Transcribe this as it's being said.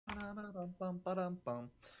All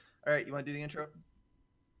right, you want to do the intro?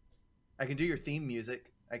 I can do your theme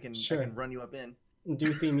music. I can run you up in.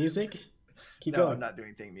 Do theme music? Keep no, going. I'm not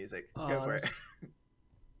doing theme music. Go for it.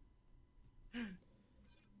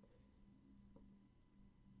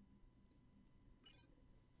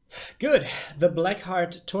 Good. The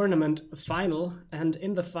Blackheart tournament final, and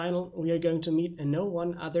in the final we are going to meet no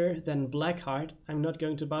one other than Blackheart. I'm not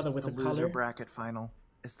going to bother with the color. Loser bracket final.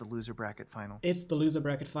 It's the loser bracket final. It's the loser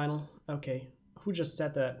bracket final. Okay. Who just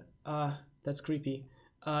said that? That's creepy.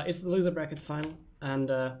 It's the loser bracket final, and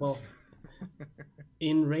well,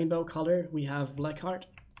 in rainbow color we have Blackheart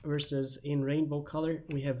versus in rainbow color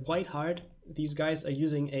we have Whiteheart. These guys are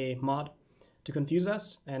using a mod to confuse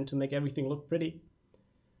us and to make everything look pretty.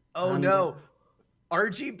 Oh no,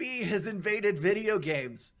 RGB has invaded video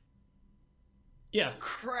games. Yeah.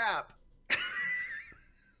 Crap.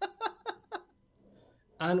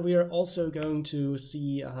 And we are also going to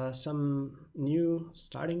see some new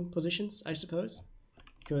starting positions, I suppose,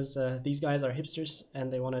 because these guys are hipsters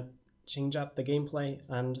and they want to change up the gameplay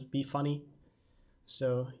and be funny.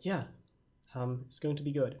 So yeah, it's going to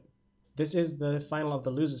be good. This is the final of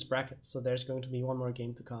the losers bracket, so there's going to be one more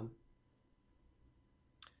game to come.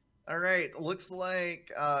 All right, looks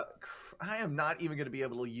like I am not even going to be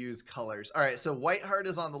able to use colors. All right, so Whiteheart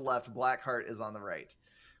is on the left, Blackheart is on the right.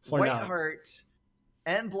 Whiteheart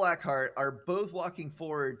and Blackheart are both walking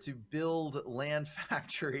forward to build land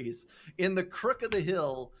factories in the crook of the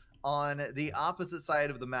hill on the opposite side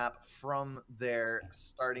of the map from their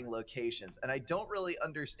starting locations. And I don't really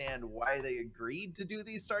understand why they agreed to do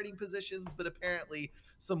these starting positions, but apparently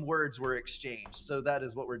some words were exchanged. So that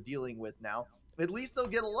is what we're dealing with now. At least they'll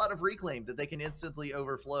get a lot of reclaim that they can instantly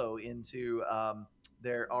overflow into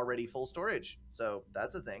their already full storage. So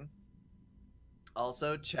that's a thing.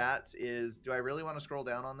 Also, chat is... Do I really want to scroll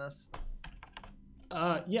down on this?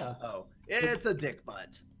 Yeah. Oh, it's a dick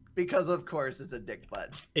butt. Because, of course, it's a dick butt.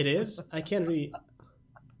 It is? I can't read.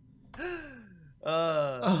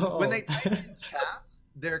 When they type in chat,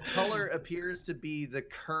 their color appears to be the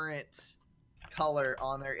current color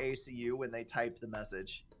on their ACU when they type the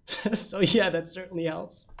message. So yeah, that certainly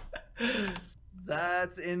helps.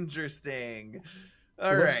 That's interesting.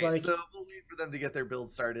 All right, like, so we'll wait for them to get their build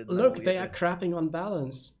started. Look, they are crapping on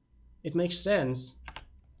balance. It makes sense.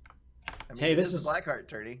 I mean, hey, this is Blackheart,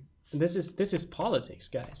 Tourney. This is politics,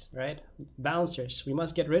 guys, right? Balancers, we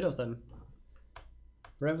must get rid of them.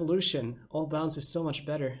 Revolution, all balance is so much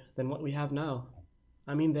better than what we have now.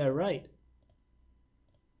 I mean, they're right.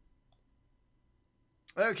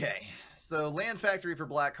 Okay, so land factory for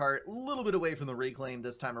Blackheart, a little bit away from the reclaim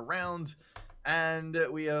this time around. And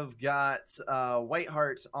we have got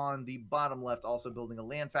Whiteheart on the bottom left also building a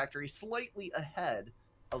land factory slightly ahead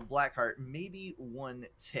of Blackheart, maybe one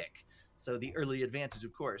tick. So the early advantage,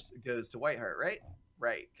 of course, goes to Whiteheart, right?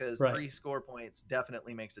 Right, because 3 score points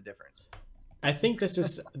definitely makes a difference. I think this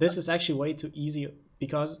is actually way too easy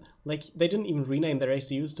because like they didn't even rename their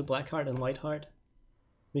ACUs to Blackheart and Whiteheart.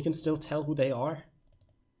 We can still tell who they are.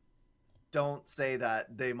 Don't say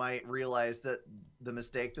that. They might realize that the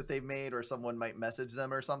mistake that they've made, or someone might message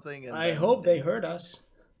them or something. And I hope they heard us.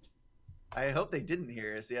 I hope they didn't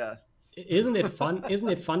hear us. Yeah. Isn't it fun? Isn't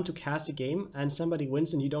it fun to cast a game and somebody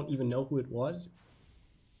wins and you don't even know who it was?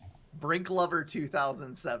 Brink Lover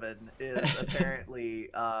 2007 is apparently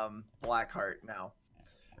Blackheart now.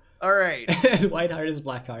 All right. And Whiteheart is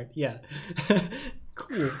Blackheart. Yeah.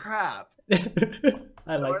 Cool. Crap.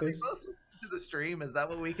 I like this. To the stream, is that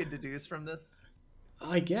what we can deduce from this?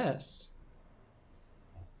 I guess.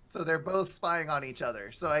 So they're both spying on each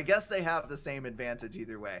other. So I guess they have the same advantage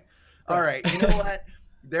either way. All right, you know what?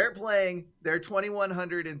 They're playing. They're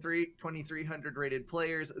 2100 and 2300 rated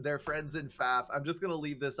players. They're friends in FAF. I'm just going to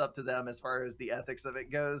leave this up to them as far as the ethics of it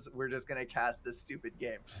goes. We're just going to cast this stupid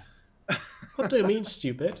game. What do you mean,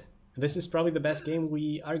 stupid? This is probably the best game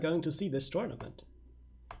we are going to see this tournament.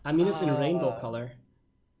 I mean, it's in rainbow color.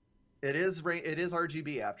 It is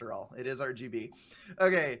RGB after all. It is RGB.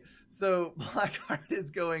 Okay, so Blackheart is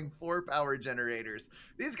going 4 power generators.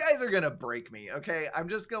 These guys are going to break me, okay? I'm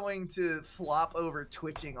just going to flop over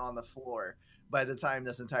twitching on the floor by the time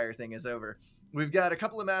this entire thing is over. We've got a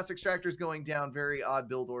couple of mass extractors going down. Very odd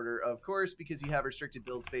build order, of course, because you have restricted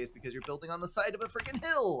build space because you're building on the side of a freaking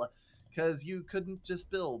hill. Because you couldn't just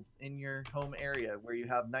build in your home area where you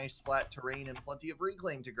have nice flat terrain and plenty of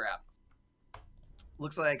reclaim to grab.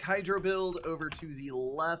 Looks like hydro build over to the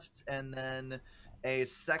left, and then a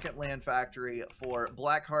second land factory for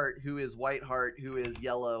Blackheart, who is Whiteheart, who is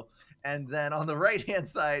yellow. And then on the right-hand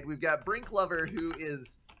side, we've got Brink Lover, who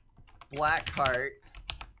is Blackheart.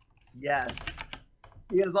 Yes.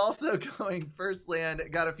 He is also going first land,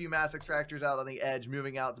 got a few mass extractors out on the edge,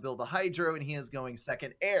 moving out to build the hydro, and he is going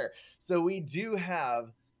second air. So we do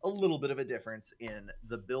have a little bit of a difference in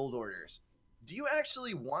the build orders. Do you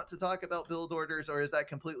actually want to talk about build orders, or is that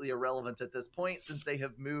completely irrelevant at this point since they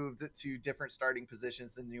have moved to different starting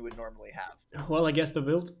positions than you would normally have? Well, I guess the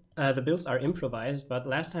builds are improvised, but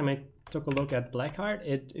last time I took a look at Blackheart,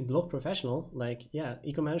 it looked professional. Like, yeah,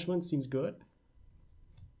 eco management seems good.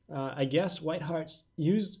 I guess Whiteheart's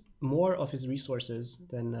used more of his resources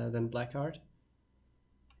than Blackheart,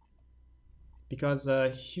 because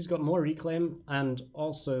he's got more reclaim and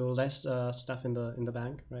also less stuff in the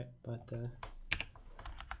bank, right? But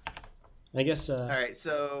I guess. All right,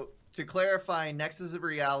 so to clarify, Nexus of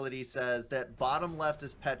Reality says that bottom left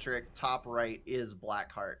is Petrick, top right is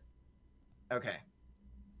Blackheart. Okay,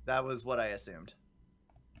 that was what I assumed.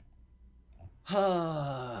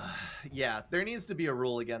 Yeah, there needs to be a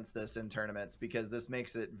rule against this in tournaments because this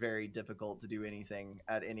makes it very difficult to do anything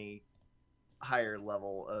at any higher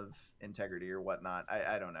level of integrity or whatnot.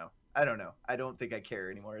 I don't know. I don't know. I don't think I care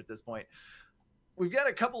anymore at this point. We've got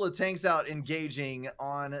a couple of tanks out engaging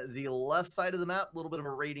on the left side of the map. A little bit of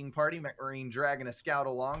a raiding party. Marine dragging a scout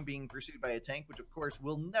along, being pursued by a tank, which of course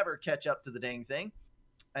will never catch up to the dang thing.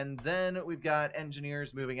 And then we've got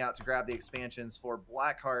engineers moving out to grab the expansions for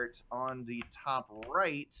Blackheart on the top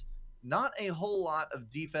right. Not a whole lot of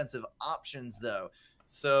defensive options, though.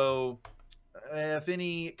 So if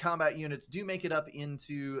any combat units do make it up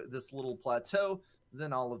into this little plateau,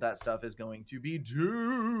 then all of that stuff is going to be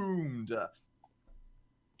doomed.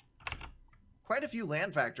 Quite a few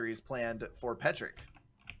land factories planned for Petrick.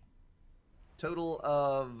 Total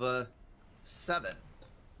of 7.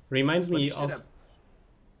 Reminds me of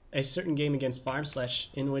a certain game against Farm Slash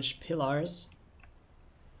in which pillars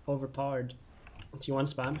overpowered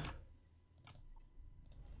T1 spam.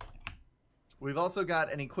 We've also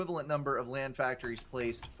got an equivalent number of land factories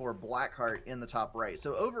placed for Blackheart in the top right.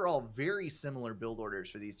 So overall, very similar build orders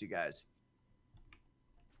for these two guys.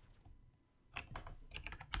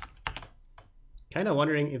 Kind of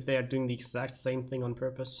wondering if they are doing the exact same thing on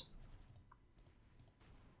purpose.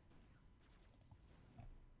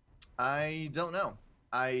 I don't know.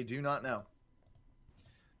 I do not know.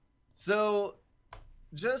 So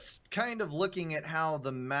just kind of looking at how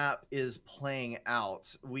the map is playing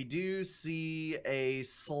out, we do see a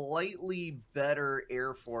slightly better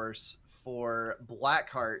Air Force for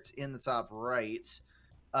Blackheart in the top right.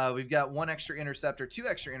 We've got 1 extra interceptor, 2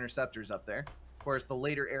 extra interceptors up there. Of course, the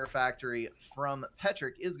later air factory from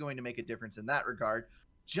Petrick is going to make a difference in that regard.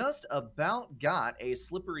 Just about got a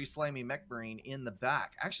slippery, slimy mech marine in the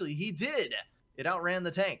back. Actually, he did. It outran the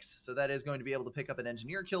tanks, so that is going to be able to pick up an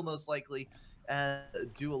engineer kill most likely and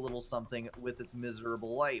do a little something with its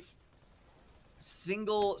miserable life.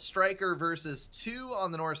 Single striker versus 2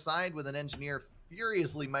 on the north side with an engineer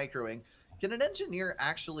furiously microing. Can an engineer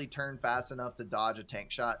actually turn fast enough to dodge a tank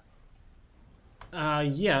shot?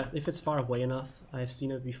 Yeah, if it's far away enough. I've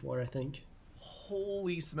seen it before, I think.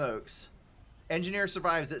 Holy smokes. Engineer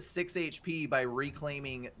survives at 6 HP by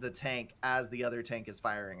reclaiming the tank as the other tank is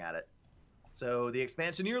firing at it. So the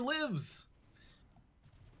expansioneer lives.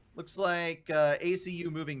 Looks like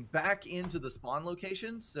ACU moving back into the spawn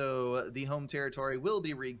location, so the home territory will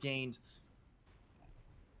be regained.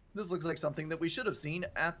 This looks like something that we should have seen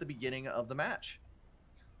at the beginning of the match.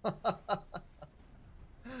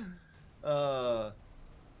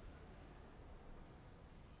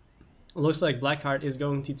 Looks like Blackheart is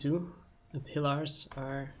going T2. The pillars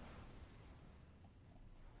are...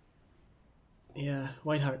 Yeah,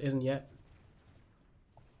 Whiteheart isn't yet.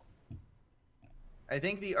 I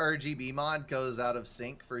think the RGB mod goes out of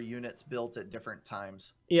sync for units built at different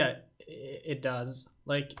times. Yeah, it does.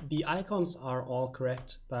 Like, the icons are all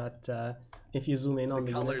correct, but if you zoom in on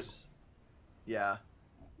the colors, units, yeah,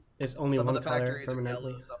 it's only some one of the color factories permanently. are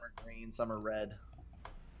yellow, some are green, some are red.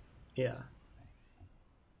 Yeah.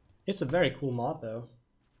 It's a very cool mod, though.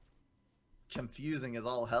 Confusing as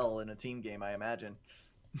all hell in a team game, I imagine.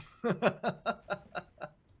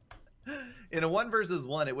 In a 1 versus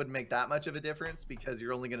 1, it wouldn't make that much of a difference because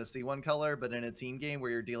you're only going to see one color, but in a team game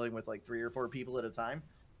where you're dealing with like 3 or 4 people at a time,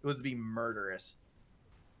 it would be murderous.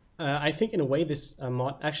 I think in a way this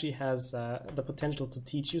mod actually has the potential to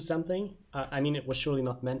teach you something. I mean, it was surely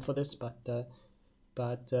not meant for this, but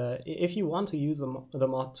if you want to use the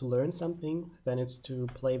mod to learn something, then it's to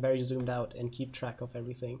play very zoomed out and keep track of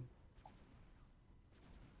everything.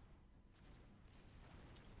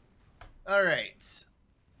 All right.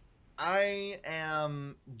 I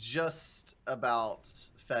am just about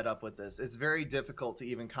fed up with this. It's very difficult to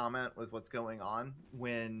even comment with what's going on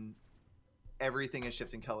when everything is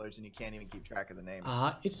shifting colors and you can't even keep track of the names.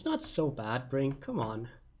 It's not so bad, Brink. Come on.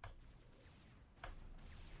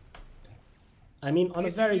 I mean, on a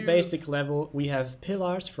very basic level, we have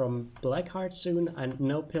pillars from Blackheart soon and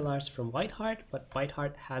no pillars from Whiteheart, but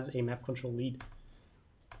Whiteheart has a map control lead.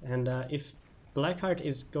 And if Blackheart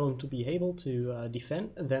is going to be able to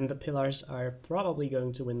defend, then the pillars are probably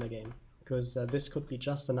going to win the game. Because this could be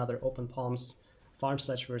just another Open Palms farm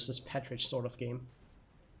sledge versus Petridge sort of game.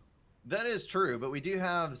 That is true, but we do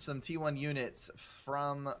have some T1 units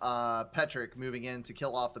from Petrick moving in to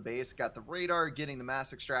kill off the base. Got the radar, getting the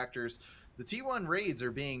mass extractors. The T1 raids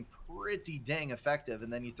are being pretty dang effective,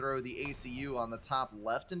 and then you throw the ACU on the top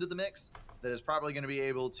left into the mix. That is probably going to be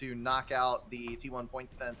able to knock out the T1 point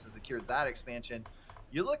defense and secure that expansion.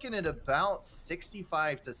 You're looking at about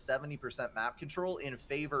 65 to 70% map control in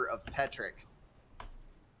favor of Petrick.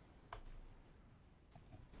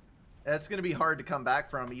 That's going to be hard to come back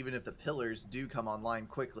from, even if the pillars do come online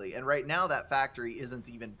quickly. And right now, that factory isn't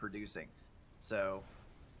even producing. So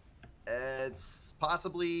it's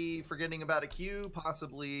possibly forgetting about a queue,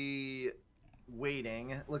 possibly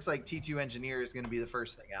waiting. Looks like T2 Engineer is going to be the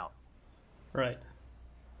first thing out. Right.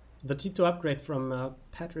 The T2 upgrade from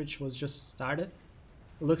Petridge was just started.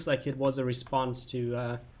 It looks like it was a response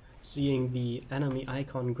to seeing the enemy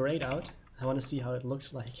icon grayed out. I want to see how it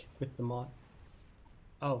looks like with the mod.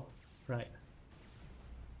 Oh, right.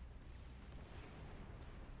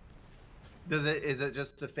 Is it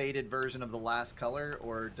just a faded version of the last color,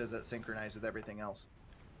 or does it synchronize with everything else?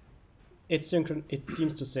 It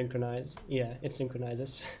seems to synchronize. Yeah, it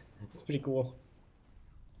synchronizes. It's pretty cool.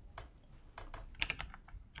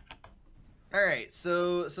 All right,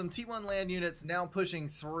 so some T1 land units now pushing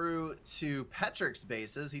through to Petrick's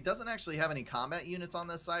bases. He doesn't actually have any combat units on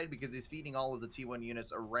this side because he's feeding all of the T1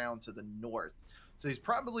 units around to the north. So he's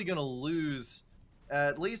probably going to lose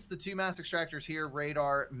at least the 2 mass extractors here,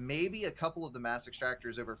 radar, maybe a couple of the mass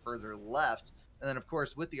extractors over further left. And then, of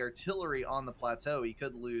course, with the artillery on the plateau, he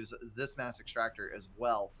could lose this mass extractor as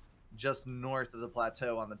well, just north of the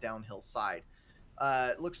plateau on the downhill side.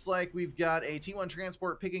 Looks like we've got a T1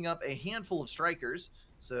 transport picking up a handful of strikers.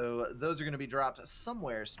 So those are going to be dropped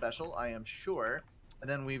somewhere special, I am sure. And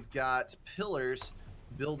then we've got pillars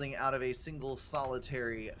building out of a single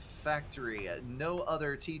solitary factory. No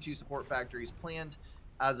other T2 support factories planned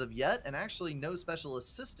as of yet, and actually no special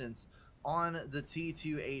assistance on the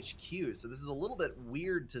T2 HQ. So this is a little bit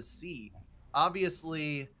weird to see.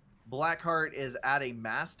 Obviously, Blackheart is at a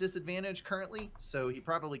mass disadvantage currently, so he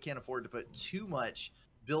probably can't afford to put too much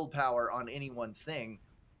build power on any one thing.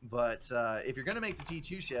 But if you're going to make the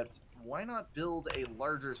T2 shift, why not build a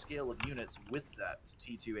larger scale of units with that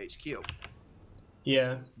T2 HQ?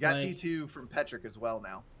 Yeah. Got like, T2 from Petrick as well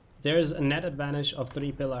now. There's a net advantage of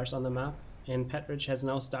 3 pillars on the map, and Petridge has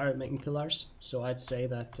now started making pillars, so I'd say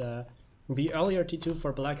that the earlier T2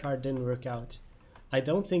 for Blackheart didn't work out. I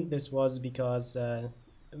don't think this was because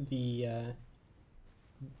the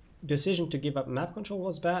decision to give up map control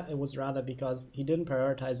was bad. It was rather because he didn't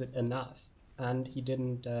prioritize it enough, and he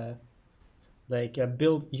didn't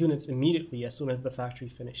build units immediately as soon as the factory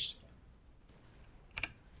finished.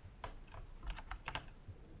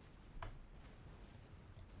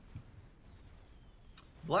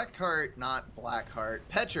 Blackheart,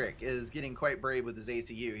 Petrick is getting quite brave with his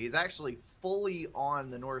ACU. He's actually fully on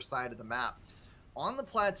the north side of the map, on the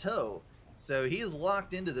plateau. So he is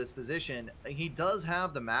locked into this position. He does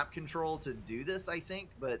have the map control to do this, I think,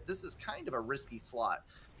 but this is kind of a risky slot.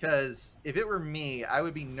 Because if it were me, I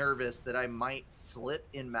would be nervous that I might slip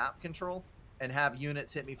in map control and have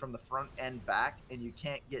units hit me from the front and back, and you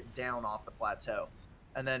can't get down off the plateau.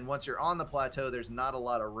 And then once you're on the plateau, there's not a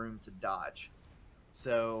lot of room to dodge.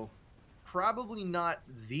 So probably not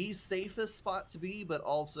the safest spot to be, but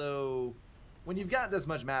also when you've got this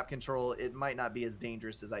much map control, it might not be as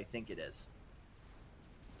dangerous as I think it is.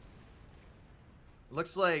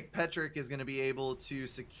 Looks like Petrick is going to be able to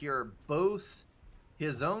secure both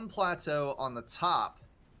his own plateau on the top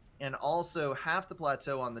and also half the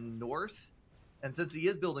plateau on the north. And since he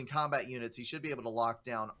is building combat units, he should be able to lock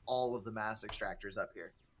down all of the mass extractors up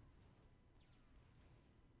here.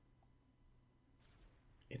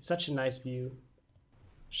 It's such a nice view.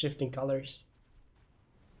 Shifting colors.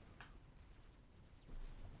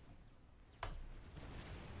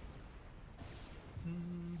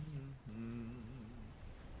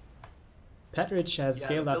 Petridge has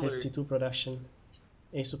scaled up his T2 production.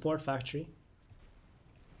 A support factory.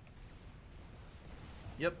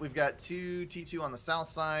 Yep, we've got 2 T2 on the south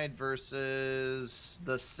side versus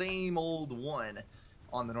the same old one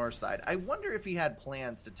on the north side. I wonder if he had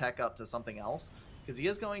plans to tech up to something else, because he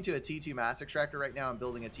is going to a T2 mass extractor right now and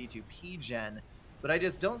building a T2 P-gen, but I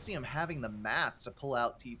just don't see him having the mass to pull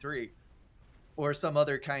out T3 or some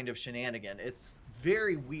other kind of shenanigan. It's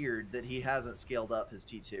very weird that he hasn't scaled up his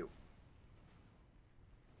T2.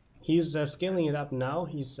 He's scaling it up now.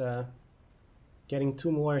 He's getting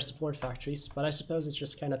 2 more support factories, but I suppose it's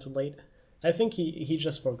just kind of too late. I think he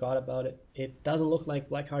just forgot about it. It doesn't look like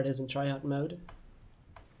Blackheart is in tryhard mode.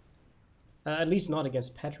 At least not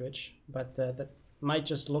against Petrich, but that might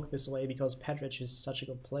just look this way because Petrich is such a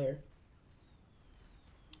good player.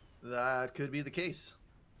 That could be the case.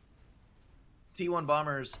 T1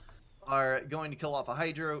 bombers are going to kill off a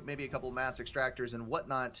Hydro, maybe a couple of mass extractors and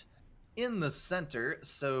whatnot in the center.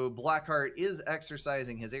 So Blackheart is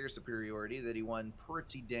exercising his air superiority that he won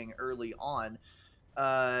pretty dang early on.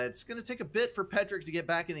 It's going to take a bit for Petrich to get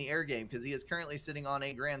back in the air game because he is currently sitting on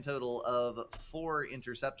a grand total of 4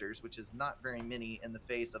 interceptors, which is not very many in the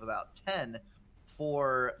face of about 10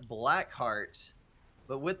 for Blackheart.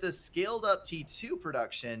 But with this scaled up T2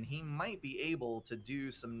 production, he might be able to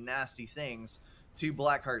do some nasty things to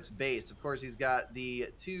Blackheart's base. Of course, he's got the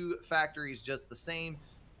 2 factories just the same.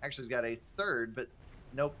 Actually, he's got a 3rd, but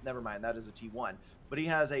nope, never mind. That is a T1. But he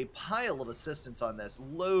has a pile of assistants on this,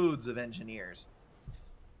 loads of engineers.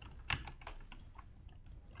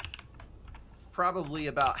 Probably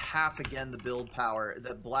about half again the build power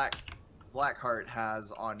that Blackheart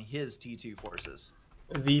has on his T2 forces.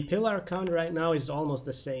 The pillar count right now is almost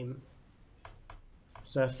the same.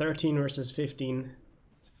 It's 13 versus 15.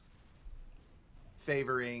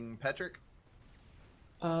 Favoring Petrich?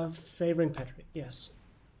 Favoring Petrich, yes.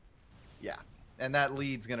 Yeah, and that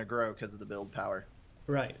lead's going to grow because of the build power.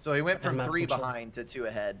 Right. So he went from 3 behind to 2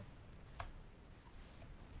 ahead.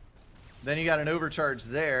 Then you got an overcharge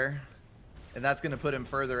there. And that's going to put him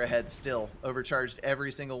further ahead still. Overcharged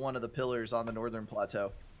every single one of the pillars on the northern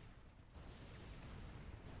plateau.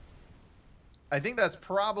 I think that's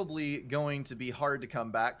probably going to be hard to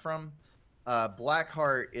come back from.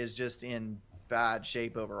 Blackheart is just in bad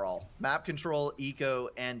shape overall. Map control, eco,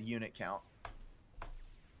 and unit count.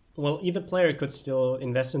 Well, either player could still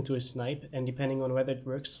invest into a snipe, and depending on whether it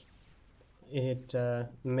works, it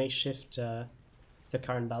may shift the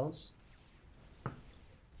current balance.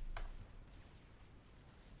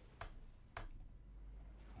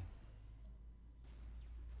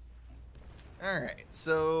 All right,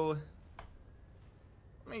 so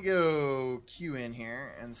let me go queue in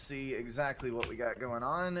here and see exactly what we got going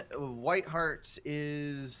on. Whiteheart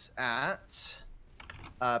is at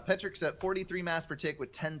Petrich's at 43 mass per tick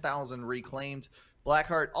with 10,000 reclaimed.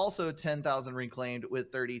 Blackheart also 10,000 reclaimed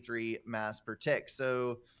with 33 mass per tick.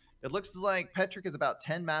 So it looks like Petrich is about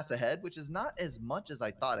 10 mass ahead, which is not as much as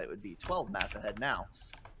I thought it would be. 12 mass ahead now.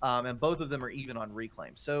 And both of them are even on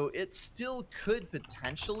reclaim. So it still could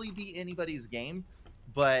potentially be anybody's game.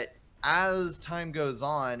 But as time goes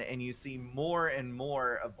on and you see more and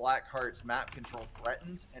more of Blackheart's map control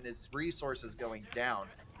threatened and his resources going down,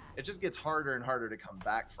 it just gets harder and harder to come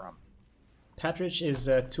back from. Petrich is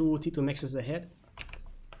 2 T2 mixes ahead.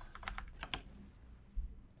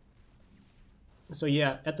 So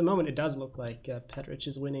yeah, at the moment it does look like Petrich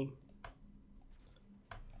is winning.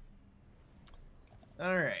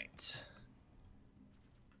 All right.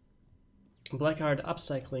 Blackheart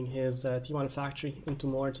upcycling his T1 factory into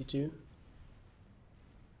more T2.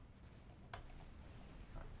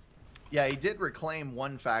 Yeah, he did reclaim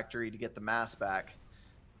 1 factory to get the mass back.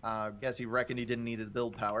 Guess he reckoned he didn't need the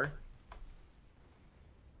build power.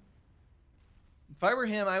 If I were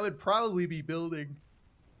him, I would probably be building...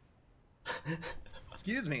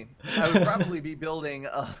 Excuse me. I would probably be building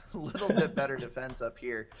a little bit better defense up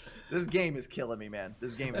here. This game is killing me, man.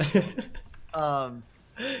 This game is killing me.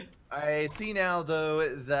 I see now,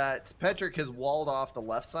 though, that Petrich has walled off the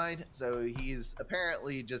left side, so he's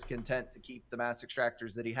apparently just content to keep the mass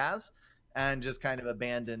extractors that he has and just kind of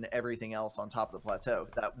abandon everything else on top of the plateau.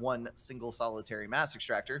 That one single solitary mass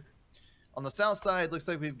extractor. On the south side, looks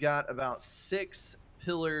like we've got about 6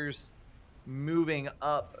 pillars moving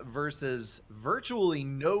up versus virtually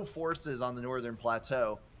no forces on the northern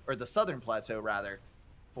plateau, or the southern plateau rather,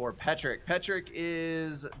 for Petrich. Petrich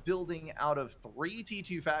is building out of 3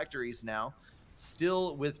 T2 factories now,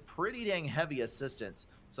 still with pretty dang heavy assistance.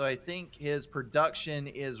 So I think his production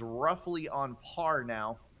is roughly on par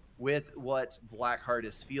now with what Blackheart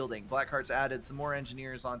is fielding. Blackheart's added some more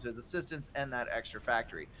engineers onto his assistance and that extra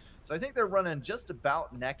factory. So I think they're running just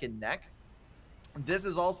about neck and neck. This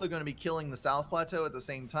is also going to be killing the South Plateau at the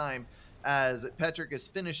same time as Petrich is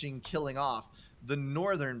finishing killing off the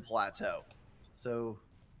Northern Plateau. So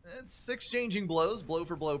it's exchanging blows, blow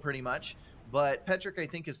for blow pretty much. But Petrick, I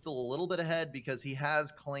think, is still a little bit ahead because he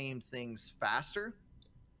has claimed things faster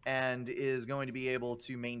and is going to be able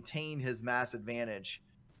to maintain his mass advantage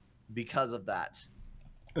because of that.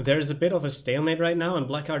 There's a bit of a stalemate right now, and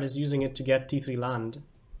Blackheart is using it to get T3 land.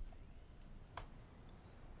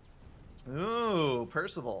 Ooh,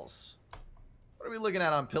 Percival's. What are we looking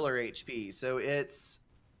at on pillar HP? So it's,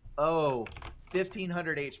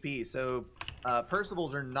 1,500 HP. So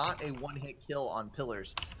Percival's are not a one-hit kill on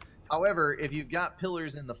pillars. However, if you've got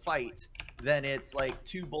pillars in the fight, then it's like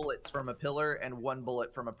 2 bullets from a pillar and 1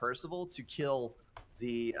 bullet from a Percival to kill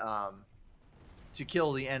the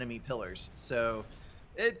enemy pillars. So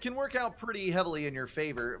it can work out pretty heavily in your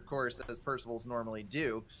favor, of course, as Percivals normally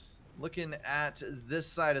do. Looking at this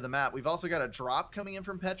side of the map, we've also got a drop coming in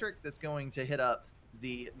from Petrick that's going to hit up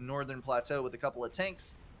the northern plateau with a couple of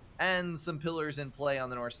tanks and some pillars in play on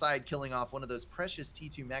the north side, killing off one of those precious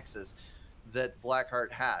T2 mexes that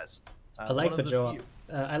Blackheart has. I like the drop.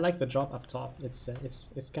 I like the drop up top. It's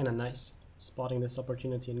kind of nice spotting this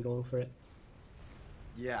opportunity and going for it.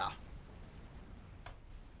 Yeah.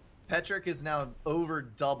 Petrick is now over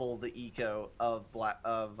double the eco of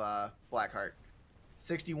Blackheart.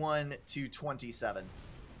 61 to 27.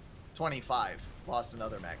 25. Lost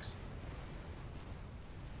another mex.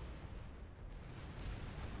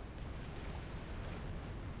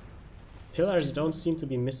 Pillars don't seem to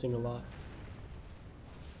be missing a lot.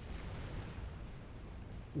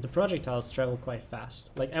 The projectiles travel quite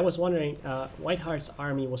fast. Like, I was wondering, Whiteheart's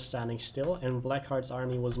army was standing still and Blackheart's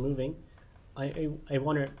army was moving. I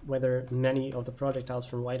wondered whether many of the projectiles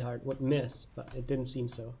from Whiteheart would miss, but it didn't seem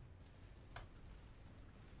so.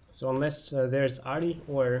 So unless there's arty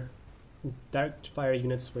or direct fire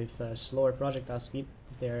units with slower projectile speed,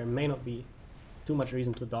 there may not be too much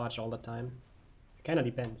reason to dodge all the time. It kind of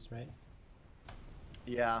depends, right?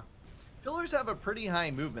 Yeah. Pillars have a pretty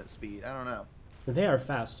high movement speed. I don't know. They are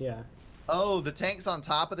fast, yeah. Oh, the tanks on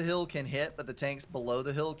top of the hill can hit, but the tanks below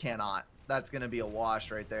the hill cannot. That's going to be a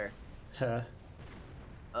wash right there.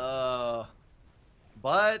 But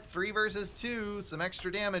 3 versus 2, some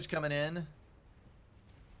extra damage coming in.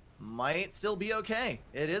 Might still be okay.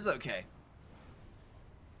 It is okay.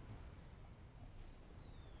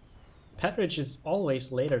 Petrick is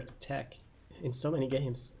always later to tech in so many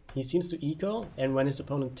games. He seems to eco, and when his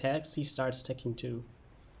opponent techs, he starts teching too.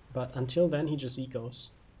 But until then, he just ecos.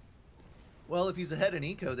 Well, if he's ahead in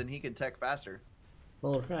eco, then he can tech faster.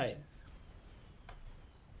 Well, right.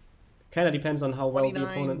 Kind of depends on how well the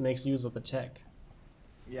opponent makes use of the tech.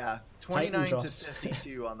 Yeah, 29 to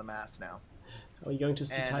 52 on the mass now. Are we going to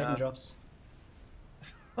see Titan drops?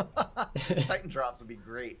 Titan drops would be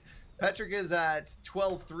great. Petrick is at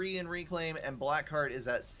 12-3 in reclaim, and Blackheart is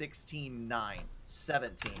at 16-9,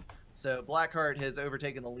 17. So Blackheart has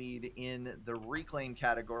overtaken the lead in the reclaim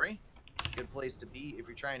category. Good place to be if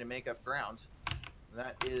you're trying to make up ground.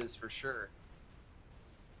 That is for sure.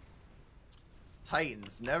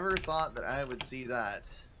 Titans. Never thought that I would see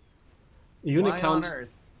that. Unit Why count, on earth?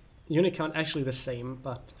 unit count actually the same,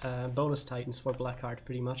 but bonus Titans for Blackheart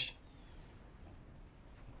pretty much.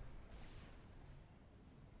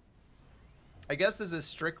 I guess this is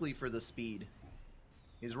strictly for the speed.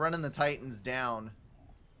 He's running the Titans down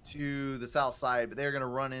to the south side, but they're going to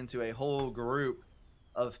run into a whole group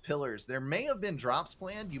of pillars. There may have been drops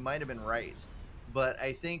planned. You might have been right. But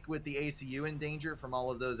I think with the ACU in danger from all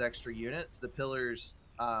of those extra units, the pillars,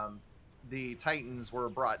 the Titans were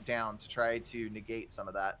brought down to try to negate some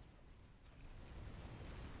of that.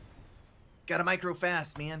 Gotta micro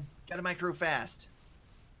fast, man. Gotta micro fast.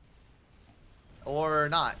 Or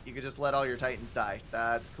not. You could just let all your Titans die.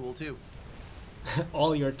 That's cool too.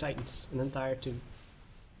 All your Titans, an entire 2.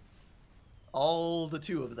 All the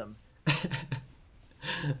 2 of them.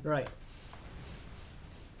 Right.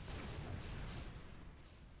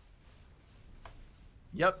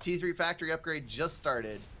 Yep, T3 factory upgrade just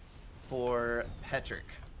started for Petrick.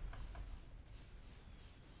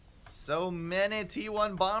 So many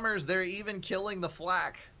T1 bombers, they're even killing the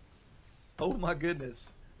flak. Oh my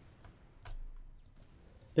goodness.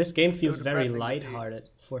 This game feels very lighthearted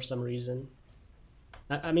for some reason.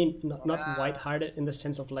 I mean, not white-hearted in the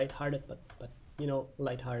sense of lighthearted, but you know,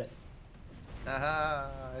 lighthearted. Aha,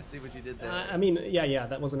 I see what you did there. I mean, yeah,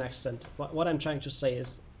 that was an accent. What I'm trying to say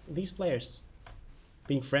is, these players,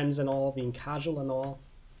 being friends and all, being casual and all,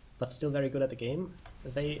 but still very good at the game,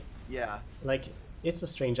 yeah, like, it's a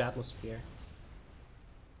strange atmosphere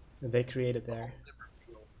that they created there.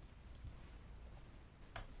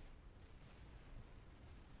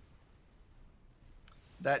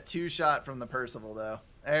 That 2 shot from the Percival, though.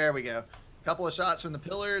 There we go. Couple of shots from the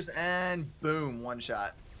pillars, and boom, 1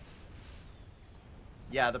 shot.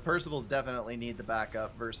 Yeah, the Percivals definitely need the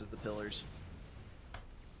backup versus the pillars.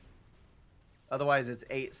 Otherwise, it's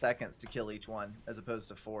 8 seconds to kill each one, as opposed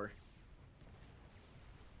to 4.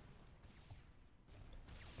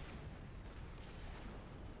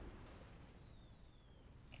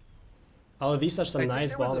 Oh, these are some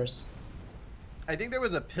nice bombers. I think there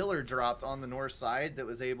was a pillar dropped on the north side that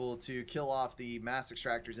was able to kill off the mass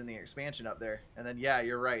extractors in the expansion up there. And then, yeah,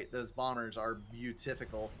 you're right. Those bombers are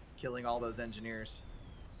beautiful, killing all those engineers.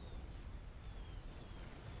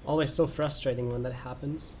 Always so frustrating when that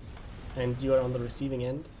happens and you are on the receiving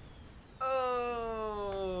end.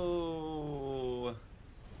 Oh!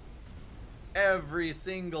 Every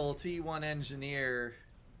single T1 engineer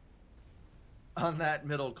on that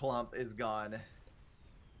middle clump is gone.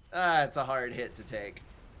 It's a hard hit to take.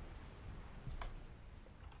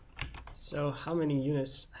 So how many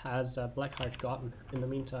units has Blackheart gotten in the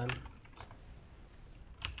meantime?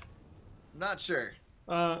 Not sure.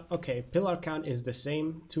 Okay, pillar count is the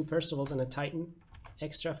same. 2 Percivals and a Titan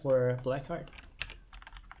extra for Blackheart.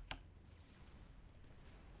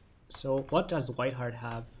 So what does Whiteheart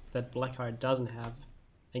have that Blackheart doesn't have?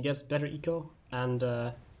 I guess better eco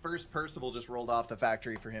and... First Percival just rolled off the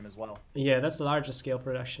factory for him as well. Yeah, that's the largest scale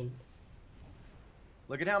production.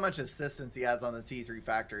 Look at how much assistance he has on the T3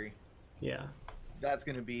 factory. Yeah. That's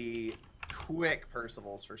going to be quick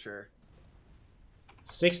Percivals for sure.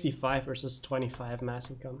 65 versus 25 mass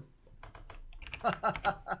income.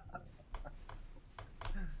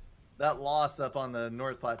 That loss up on the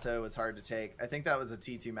North Plateau was hard to take. I think that was a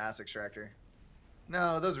T2 mass extractor.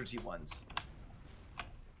 No, those were T1s.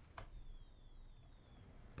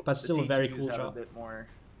 But still a very cool have job. A bit more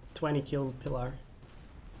 20 kills pillar.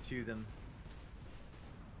 To them.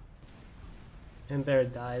 And there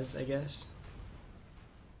it dies, I guess.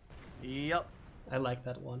 Yep. I like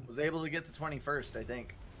that one. Was able to get the 21st, I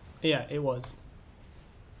think. Yeah, it was.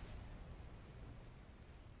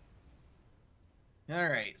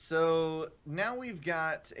 Alright, so now we've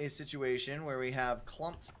got a situation where we have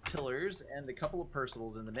clumped pillars and a couple of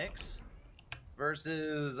Percivals in the mix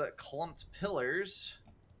versus clumped pillars,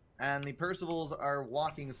 and the Percivals are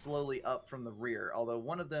walking slowly up from the rear, although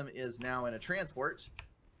one of them is now in a transport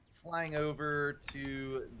flying over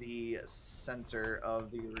to the center of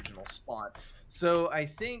the original spawn. So I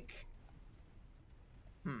think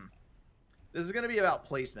this is going to be about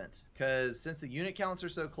placement, because since the unit counts are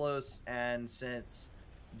so close and since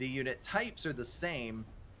the unit types are the same,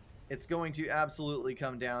 it's going to absolutely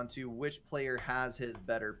come down to which player has his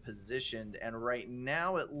better positioned. And right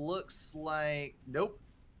now it looks like... Nope.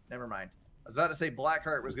 Never mind. I was about to say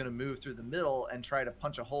Blackheart was going to move through the middle and try to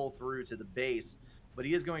punch a hole through to the base, but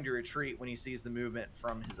he is going to retreat when he sees the movement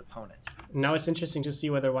from his opponent. Now it's interesting to see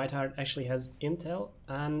whether Whiteheart actually has intel,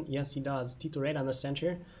 and yes, he does. T2 radar on the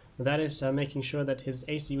center. That is making sure that his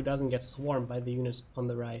ACU doesn't get swarmed by the unit on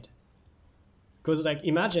the right. Because, like,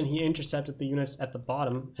 imagine he intercepted the units at the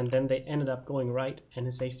bottom and then they ended up going right and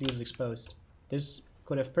his ACU is exposed. This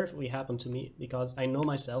could have perfectly happened to me because I know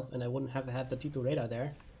myself and I wouldn't have had the T2 radar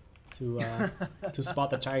there to to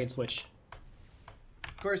spot the target switch.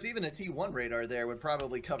 Of course, even a T1 radar there would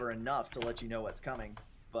probably cover enough to let you know what's coming.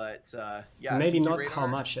 But, yeah, maybe T2 not radar, how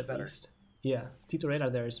much at better. least. Yeah, T2 radar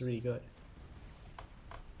there is really good.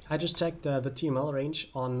 I just checked the TML range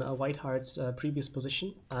on Whiteheart's previous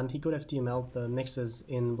position, and he could have TML'd the Nexus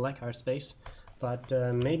in Blackheart space, but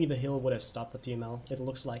maybe the hill would have stopped the TML. It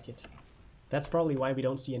looks like it. That's probably why we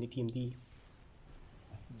don't see any TMD.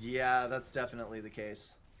 Yeah, that's definitely the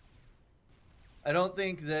case. I don't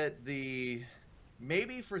think that the...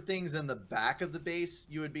 Maybe for things in the back of the base,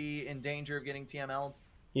 you would be in danger of getting TML'd,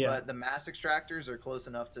 Yeah. but the mass extractors are close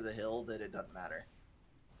enough to the hill that it doesn't matter.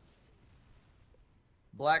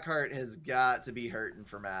 Blackheart has got to be hurting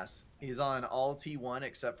for mass. He's on all T1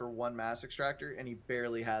 except for one mass extractor, and he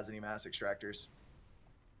barely has any mass extractors.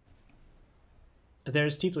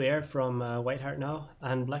 There's T2 air from Whiteheart now,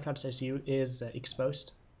 and Blackheart's ICU is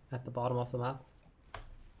exposed at the bottom of the map.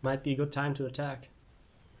 Might be a good time to attack.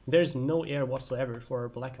 There's no air whatsoever for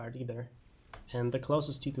Blackheart either, and the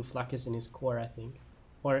closest T2 flak is in his core, I think,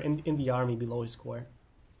 or in the army below his core.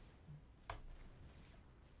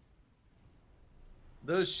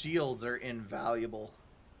 Those shields are invaluable.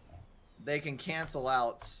 They can cancel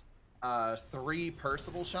out 3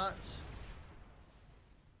 Percival shots.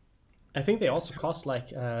 I think they also cost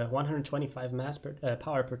like 125 mass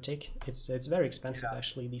power per tick. It's very expensive, Yeah.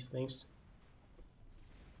 actually, these things.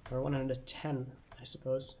 Or 110, I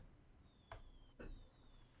suppose.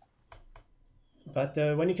 But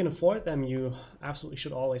when you can afford them, you absolutely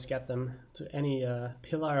should always get them to any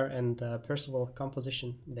pillar and Percival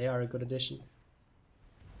composition. They are a good addition.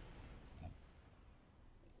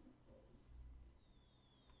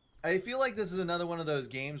 I feel like this is another one of those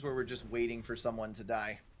games where we're just waiting for someone to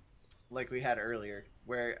die, like we had earlier,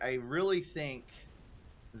 where I really think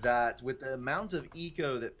that with the amount of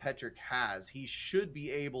eco that Petrick has, he should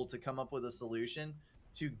be able to come up with a solution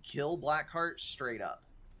to kill Blackheart straight up.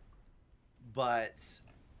 But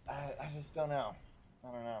I just don't know.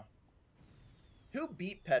 I don't know. Who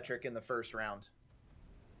beat Petrick in the first round?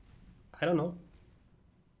 I don't know.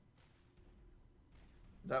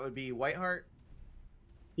 That would be Whiteheart.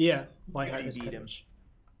 Yeah, Whiteheart is beat him.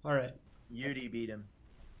 All right. Yudi beat him.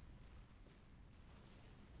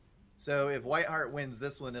 So if Whiteheart wins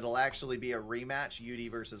this one, it'll actually be a rematch, Yudi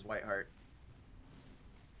versus Whiteheart.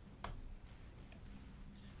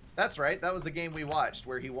 That's right. That was the game we watched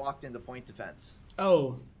where he walked into point defense.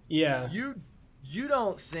 Oh, yeah. You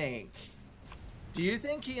don't think... Do you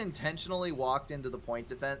think he intentionally walked into the point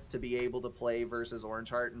defense to be able to play versus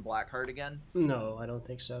Orangeheart and Blackheart again? No, I don't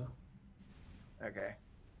think so. Okay.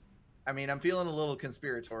 I mean, I'm feeling a little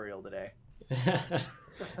conspiratorial today.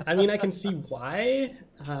 I mean, I can see why.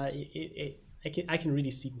 I can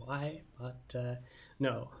really see why, but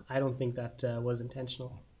no, I don't think that was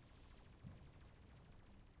intentional.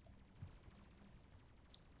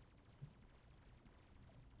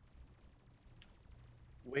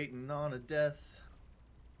 Waiting on a death.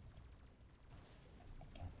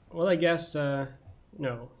 Well, I guess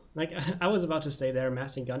no. Like I was about to say, they're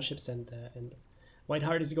massing gunships and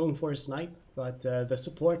Whiteheart is going for a snipe, but the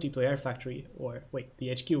support to-air factory, or wait, the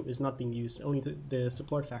HQ is not being used. Only the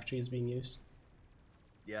support factory is being used.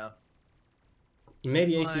 Yeah.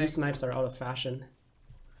 Maybe ACU snipes are out of fashion.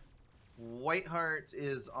 Whiteheart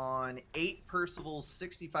is on 8 Percivals,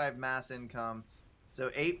 65 mass income. So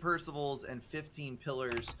 8 Percivals and 15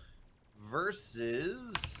 pillars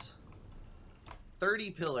versus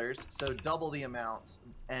 30 pillars, so double the amount,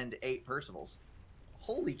 and 8 Percivals.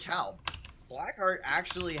 Holy cow. Blackheart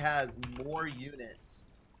actually has more units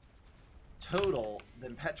total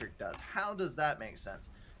than Petrick does. How does that make sense?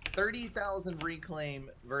 30,000 reclaim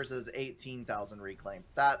versus 18,000 reclaim.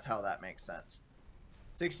 That's how that makes sense.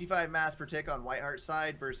 65 mass per tick on Whiteheart's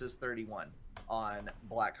side versus 31 on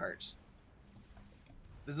Blackheart's.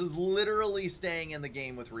 This is literally staying in the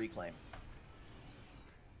game with reclaim.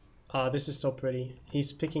 This is so pretty.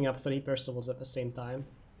 He's picking up 3 Percivals at the same time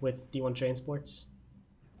with D1 transports.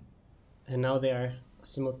 And now they are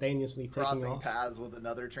simultaneously taking crossing off. paths with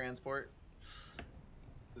another transport.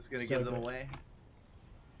 This is going to give them away.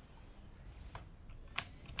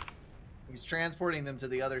 He's transporting them to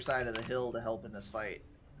the other side of the hill to help in this fight.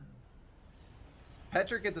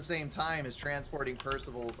 Petrick at the same time is transporting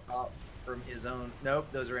Percivals up from his own... Nope,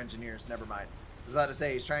 those are engineers. Never mind. I was about to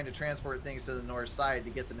say, he's trying to transport things to the north side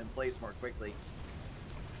to get them in place more quickly.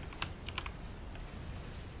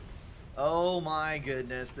 Oh my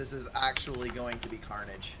goodness, this is actually going to be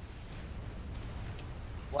carnage.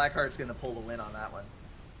 Blackheart's going to pull the win on that one.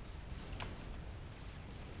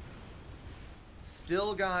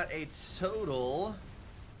 Still got a total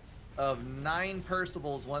of 9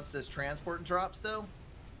 Percivals once this transport drops, though.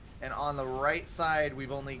 And on the right side,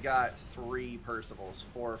 we've only got 3 Percivals,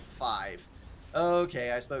 4, 5.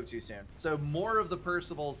 Okay, I spoke too soon. So more of the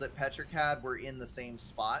Percivals that Petrick had were in the same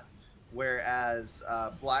spot, whereas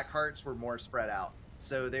Blackheart's were more spread out.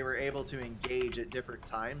 So they were able to engage at different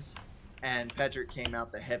times, and Petrick came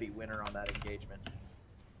out the heavy winner on that engagement.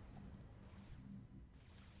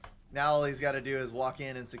 Now all he's got to do is walk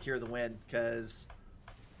in and secure the win, because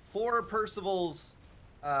 4 Percivals,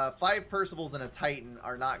 5 Percivals and a Titan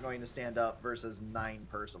are not going to stand up versus 9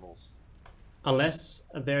 Percivals. Unless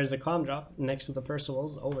there's a comm drop next to the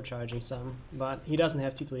Percivals overcharging some, but he doesn't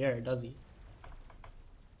have T2R, does he?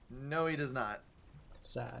 No, he does not.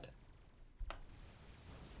 Sad.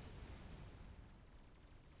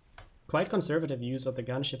 Quite conservative use of the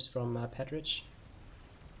gunships from Petrick.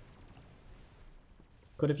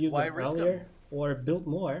 Could have used them earlier or built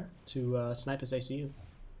more to snipe his ACU.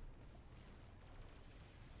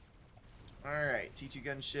 Alright, T2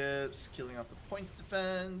 gunships, killing off the point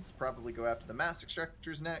defense, probably go after the mass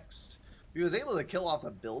extractors next. If he was able to kill off the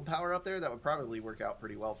build power up there, that would probably work out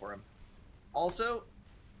pretty well for him. Also,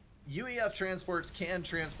 UEF transports can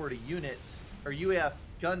transport a unit, or UEF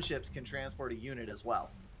gunships can transport a unit as well.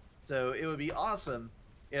 So it would be awesome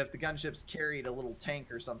if the gunships carried a little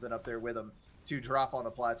tank or something up there with them to drop on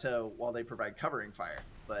the plateau while they provide covering fire.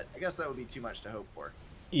 But I guess that would be too much to hope for.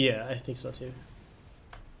 Yeah, I think so too.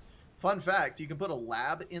 Fun fact, you can put a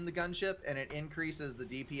lab in the gunship and it increases the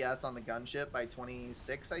DPS on the gunship by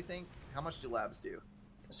 26, I think. How much do labs do?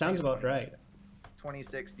 Sounds about right.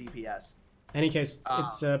 26 DPS. Any case,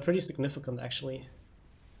 it's pretty significant actually.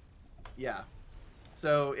 Yeah.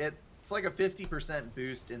 So It's like a 50%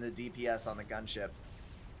 boost in the DPS on the gunship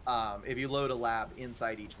if you load a lab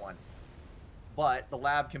inside each one. But the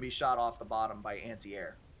lab can be shot off the bottom by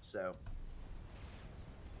anti-air. So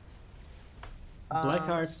let's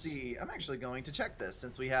Blackheart's see. I'm actually going to check this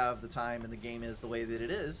since we have the time and the game is the way that it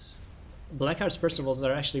is. Blackheart's Percivals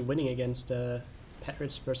are actually winning against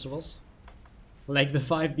Petrich's Percivals. Like the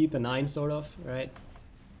 5 beat the 9 sort of, right?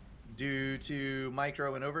 Due to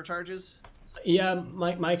micro and overcharges? Yeah,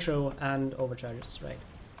 micro and overcharges, right?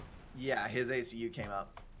 Yeah, his ACU came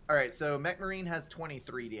up. Alright, so Mech Marine has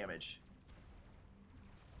 23 damage.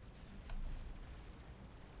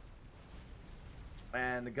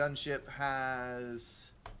 And the gunship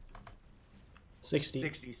has 60.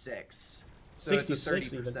 66. So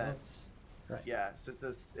 66 it's a 30%. even. Right. Yeah, so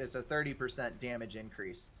it's a 30% damage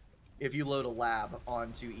increase if you load a lab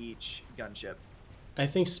onto each gunship. I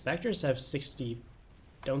think Spectres have 60,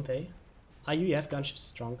 don't they? IUEF gunship's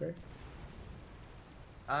stronger.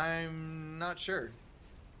 I'm not sure.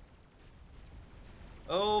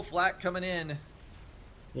 Oh, Flat coming in.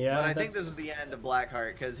 Yeah, but I think this is the end of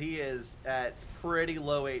Blackheart because he is at pretty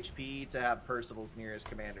low HP to have Percival's near his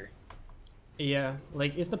commander. Yeah,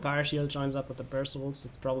 like if the Parashield joins up with the Percivals,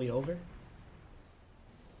 it's probably over.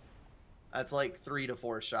 That's like 3 to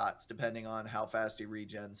 4 shots depending on how fast he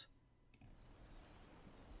regens.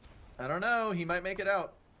 I don't know. He might make it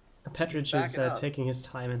out. Petrich is taking his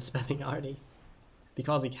time and spamming Artie.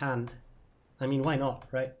 Because he can. I mean, why not,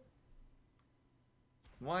 right?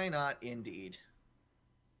 Why not, indeed.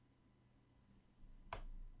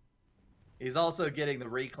 He's also getting the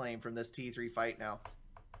reclaim from this T3 fight now.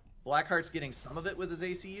 Blackheart's getting some of it with his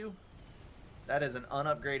ACU. That is an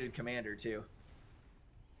unupgraded commander, too.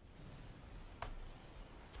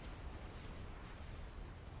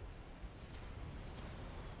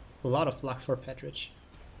 A lot of luck for Petrich.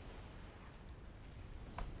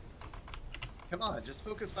 Come on, just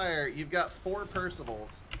focus fire. You've got 4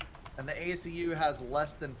 Percivals, and the ACU has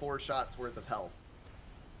less than 4 shots worth of health.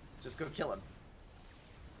 Just go kill him.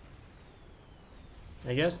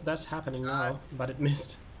 I guess that's happening now, but it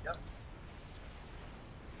missed. Yep.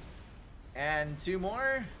 And 2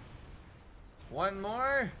 more. 1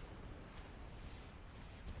 more.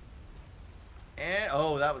 And,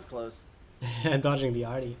 oh, that was close. Dodging the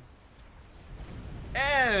Artie.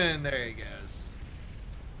 And there he goes.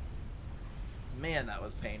 Man, that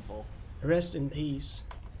was painful. Rest in peace.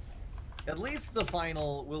 At least the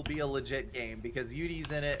final will be a legit game because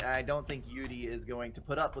Yudi's in it, and I don't think Yudi is going to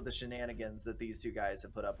put up with the shenanigans that these 2 guys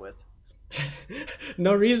have put up with.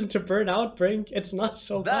 No reason to burn out, Brink. It's not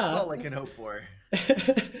so bad. That's all I can hope for.